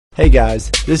Hey guys,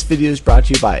 this video is brought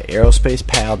to you by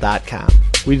aerospacepal.com.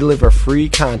 We deliver free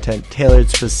content tailored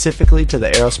specifically to the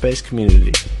aerospace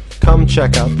community. Come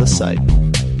check out the site.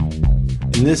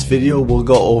 In this video, we'll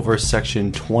go over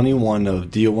section 21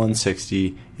 of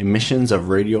DO-160, emissions of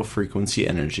radio frequency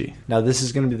energy. Now this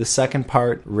is going to be the second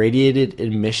part, radiated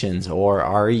emissions, or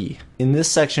RE. In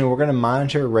this section, we're going to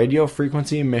monitor radio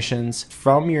frequency emissions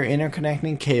from your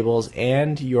interconnecting cables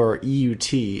and your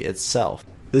EUT itself.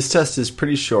 This test is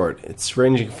pretty short. It's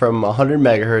ranging from 100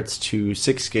 megahertz to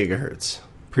 6 gigahertz.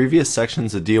 Previous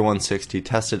sections of DO-160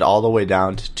 tested all the way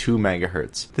down to 2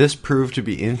 megahertz. This proved to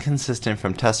be inconsistent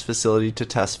from test facility to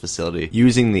test facility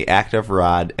using the active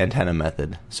rod antenna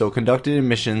method. So conducted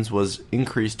emissions was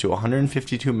increased to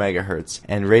 152 megahertz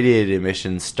and radiated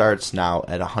emissions starts now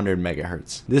at 100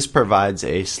 megahertz. This provides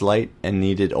a slight and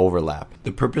needed overlap.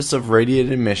 The purpose of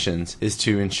radiated emissions is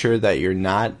to ensure that you're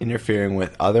not interfering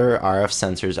with other RF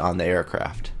sensors on the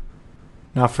aircraft.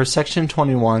 Now for section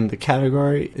 21, the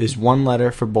category is one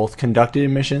letter for both conducted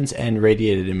emissions and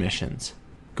radiated emissions.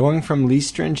 Going from least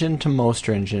stringent to most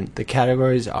stringent, the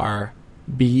categories are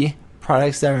B,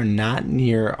 products that are not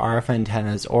near RF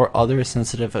antennas or other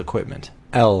sensitive equipment.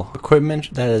 L,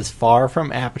 equipment that is far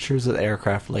from apertures of the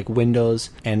aircraft like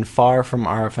windows and far from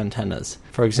RF antennas,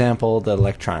 for example the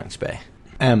electronics bay.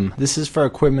 M, this is for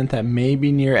equipment that may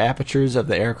be near apertures of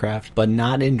the aircraft but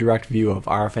not in direct view of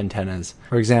RF antennas,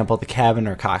 for example the cabin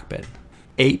or cockpit.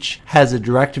 H, has a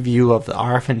direct view of the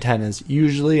RF antennas,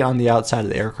 usually on the outside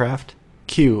of the aircraft.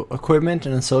 Q, equipment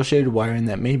and associated wiring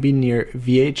that may be near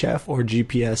VHF or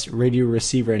GPS radio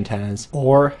receiver antennas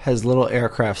or has little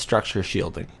aircraft structure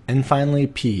shielding. And finally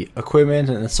P, equipment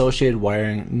and associated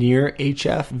wiring near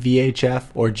HF, VHF,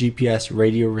 or GPS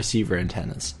radio receiver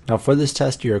antennas. Now for this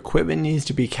test, your equipment needs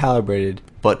to be calibrated,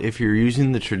 but if you're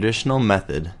using the traditional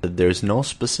method, there's no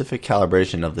specific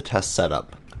calibration of the test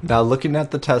setup. Now looking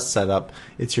at the test setup,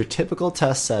 it's your typical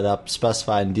test setup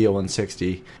specified in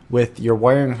DO-160 with your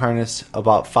wiring harness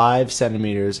about 5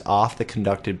 centimeters off the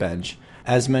conducted bench.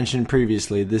 As mentioned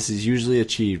previously, this is usually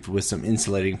achieved with some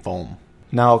insulating foam.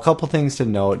 Now a couple things to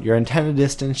note, your antenna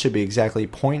distance should be exactly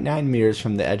 0.9 meters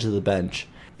from the edge of the bench,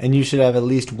 and you should have at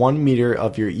least 1 meter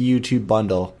of your EUT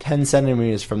bundle 10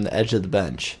 centimeters from the edge of the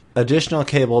bench. Additional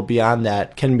cable beyond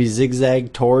that can be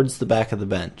zigzagged towards the back of the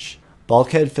bench.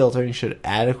 Bulkhead filtering should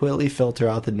adequately filter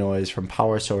out the noise from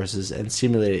power sources and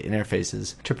simulated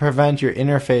interfaces to prevent your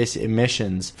interface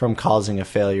emissions from causing a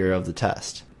failure of the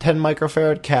test. 10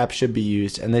 microfarad caps should be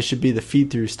used, and they should be the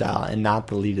feed-through style and not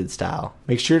the leaded style.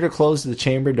 Make sure to close the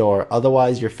chamber door,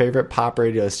 otherwise your favorite pop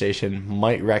radio station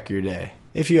might wreck your day.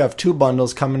 If you have 2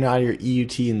 bundles coming out of your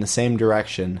EUT in the same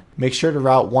direction, make sure to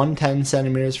route one 10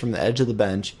 centimeters from the edge of the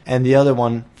bench and the other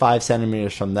one 5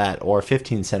 centimeters from that, or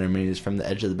 15 centimeters from the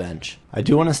edge of the bench. I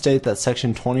do want to state that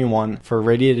section 21 for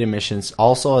radiated emissions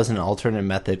also has an alternate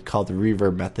method called the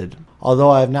reverb method.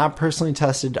 Although I have not personally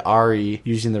tested RE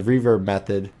using the reverb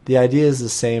method, the idea is the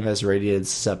same as radiated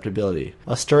susceptibility.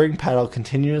 A stirring paddle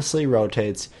continuously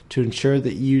rotates to ensure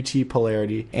the EUT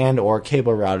polarity and or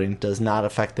cable routing does not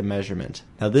affect the measurement.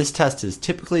 Now this test is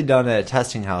typically done at a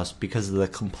testing house because of the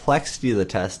complexity of the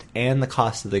test and the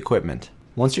cost of the equipment.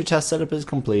 Once your test setup is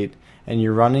complete and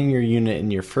you're running your unit in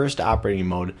your first operating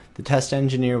mode, the test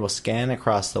engineer will scan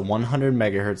across the 100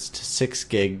 MHz to 6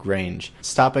 gig range,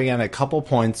 stopping at a couple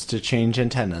points to change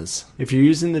antennas. If you're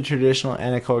using the traditional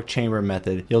anechoic chamber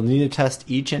method, you'll need to test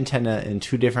each antenna in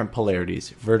 2 different polarities,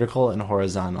 vertical and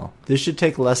horizontal. This should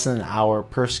take less than an hour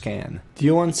per scan.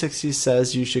 DO-160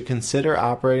 says you should consider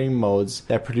operating modes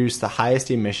that produce the highest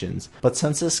emissions, but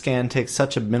since the scan takes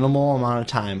such a minimal amount of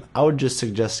time, I would just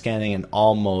suggest scanning in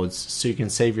all modes so you can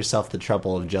save yourself the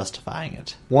trouble of justifying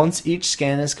it. Once each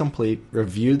scan is complete,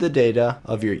 review the data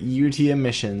of your EUT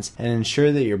emissions and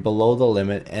ensure that you're below the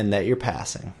limit and that you're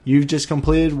passing. You've just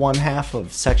completed one half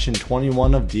of section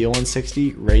 21 of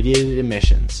DO-160, radiated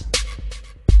emissions.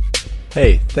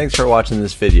 Hey, thanks for watching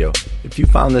this video. If you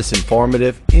found this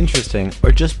informative, interesting,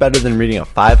 or just better than reading a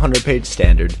 500-page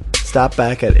standard, stop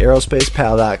back at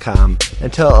aerospacepal.com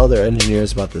and tell other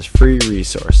engineers about this free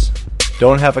resource.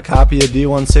 Don't have a copy of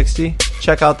DO-160?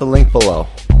 Check out the link below.